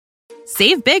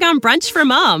Save big on brunch for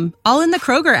mom, all in the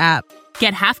Kroger app.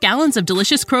 Get half gallons of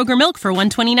delicious Kroger milk for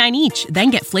 $1.29 each.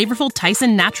 Then get flavorful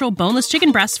Tyson natural boneless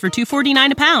chicken breasts for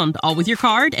 $2.49 a pound, all with your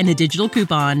card and a digital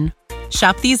coupon.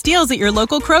 Shop these deals at your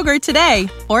local Kroger today,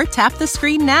 or tap the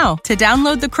screen now to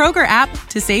download the Kroger app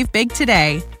to save big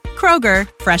today. Kroger,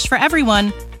 fresh for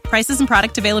everyone. Prices and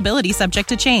product availability subject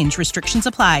to change. Restrictions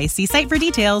apply. See site for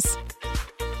details.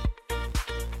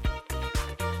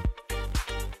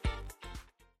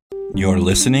 You're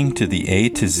listening to the A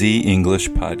to Z English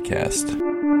podcast.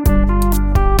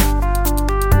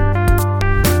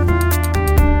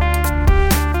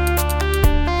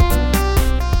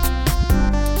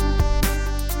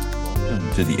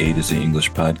 Welcome to the A to Z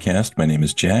English podcast. My name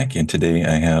is Jack, and today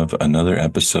I have another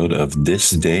episode of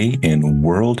This Day in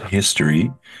World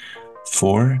History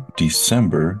for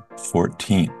December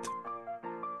 14th.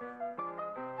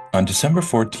 On December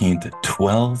 14th,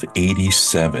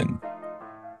 1287,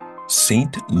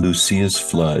 St. Lucia's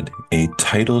flood, a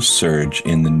tidal surge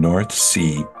in the North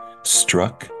Sea,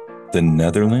 struck the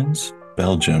Netherlands,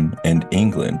 Belgium, and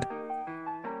England,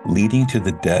 leading to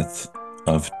the death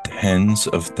of tens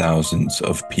of thousands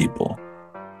of people.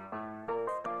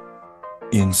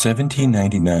 In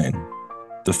 1799,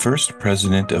 the first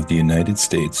president of the United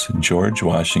States, George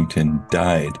Washington,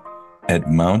 died at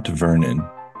Mount Vernon,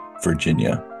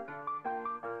 Virginia.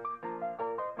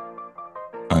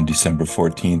 On December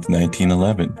 14,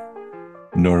 1911,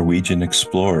 Norwegian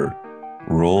explorer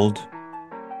Roald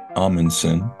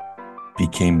Amundsen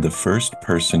became the first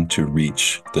person to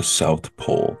reach the South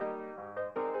Pole.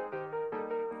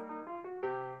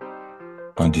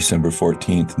 On December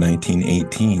 14,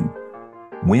 1918,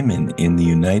 women in the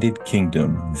United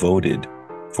Kingdom voted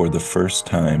for the first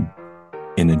time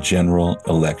in a general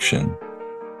election.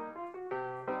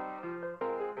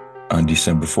 On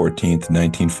December 14,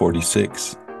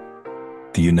 1946,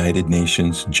 the United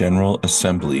Nations General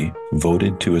Assembly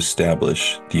voted to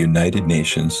establish the United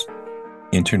Nations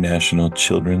International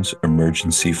Children's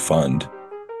Emergency Fund,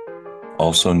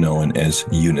 also known as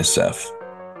UNICEF.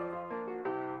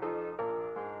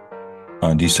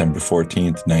 On December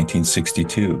 14,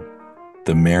 1962,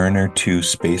 the Mariner 2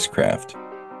 spacecraft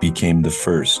became the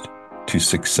first to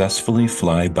successfully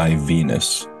fly by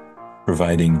Venus,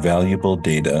 providing valuable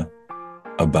data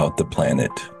about the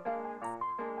planet.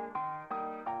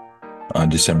 On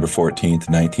December 14,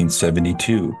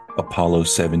 1972, Apollo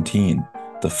 17,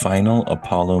 the final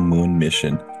Apollo moon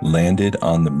mission, landed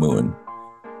on the moon.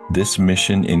 This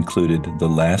mission included the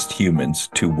last humans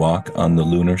to walk on the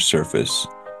lunar surface,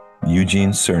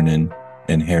 Eugene Cernan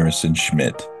and Harrison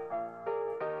Schmitt.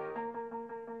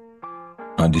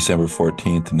 On December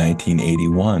 14,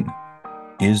 1981,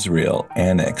 Israel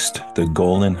annexed the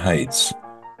Golan Heights,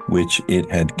 which it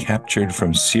had captured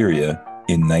from Syria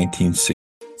in 1960.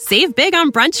 Save big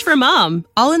on brunch for mom,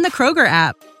 all in the Kroger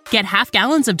app. Get half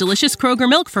gallons of delicious Kroger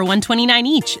milk for $1.29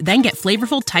 each. Then get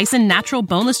flavorful Tyson natural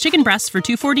boneless chicken breasts for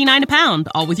 $2.49 a pound,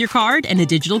 all with your card and a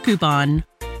digital coupon.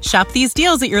 Shop these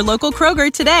deals at your local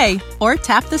Kroger today, or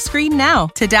tap the screen now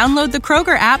to download the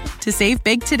Kroger app to save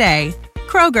big today.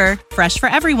 Kroger, fresh for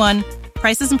everyone.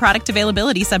 Prices and product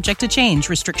availability subject to change.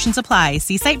 Restrictions apply.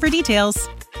 See site for details.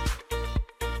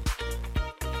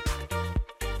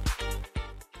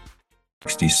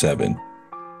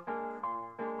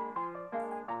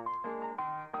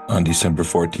 On December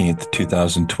 14,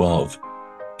 2012,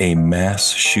 a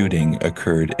mass shooting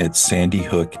occurred at Sandy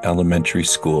Hook Elementary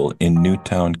School in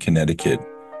Newtown, Connecticut,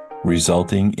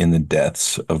 resulting in the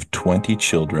deaths of 20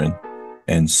 children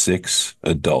and 6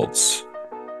 adults.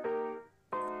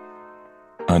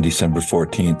 On December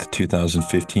 14,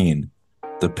 2015,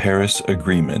 the Paris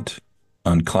Agreement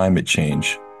on Climate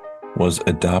Change was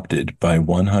adopted by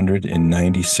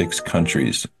 196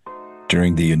 countries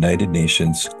during the United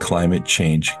Nations Climate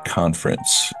Change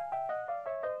Conference.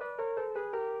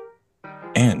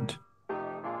 And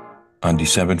on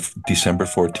December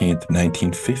 14,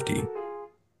 1950,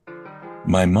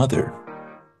 my mother,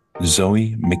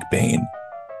 Zoe McBain,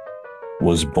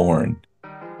 was born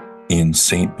in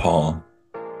St. Paul,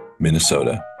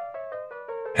 Minnesota.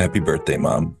 Happy birthday,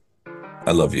 Mom.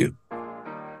 I love you.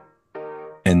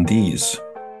 And these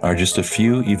are just a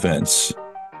few events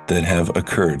that have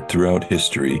occurred throughout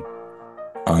history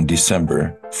on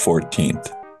December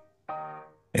 14th.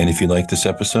 And if you like this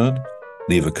episode,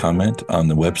 leave a comment on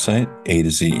the website,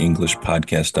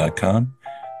 a2zenglishpodcast.com.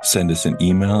 Send us an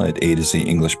email at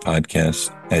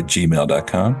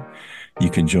a2zenglishpodcast@gmail.com. You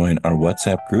can join our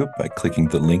WhatsApp group by clicking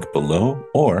the link below,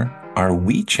 or our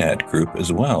WeChat group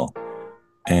as well.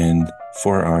 And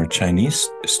for our Chinese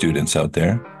students out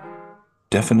there,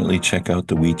 definitely check out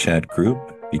the WeChat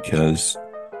group, because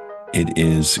It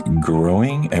is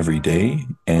growing every day,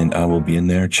 and I will be in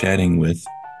there chatting with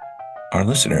our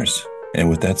listeners. And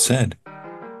with that said,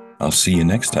 I'll see you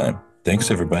next time. Thanks,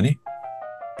 everybody.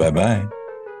 Bye-bye.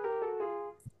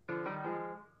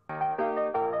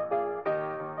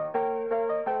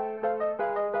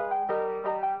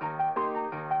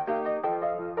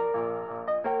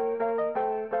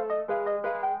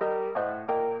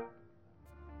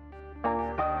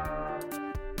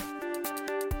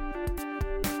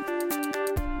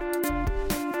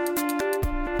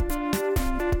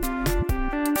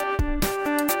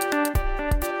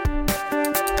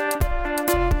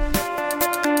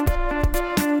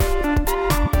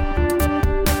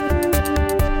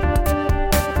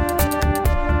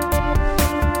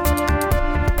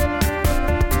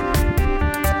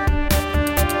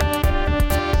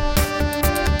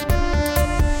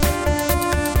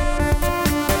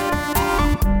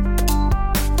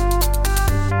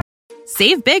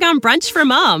 Save big on brunch for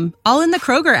mom, all in the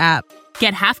Kroger app.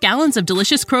 Get half gallons of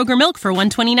delicious Kroger milk for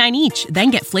 $1.29 each. Then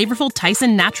get flavorful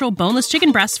Tyson natural boneless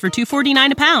chicken breasts for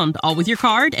 $2.49 a pound, all with your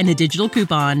card and a digital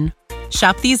coupon.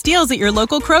 Shop these deals at your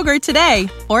local Kroger today,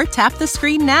 or tap the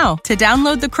screen now to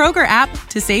download the Kroger app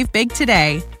to save big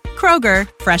today. Kroger,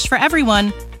 fresh for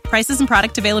everyone. Prices and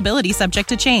product availability subject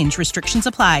to change. Restrictions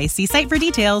apply. See site for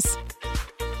details.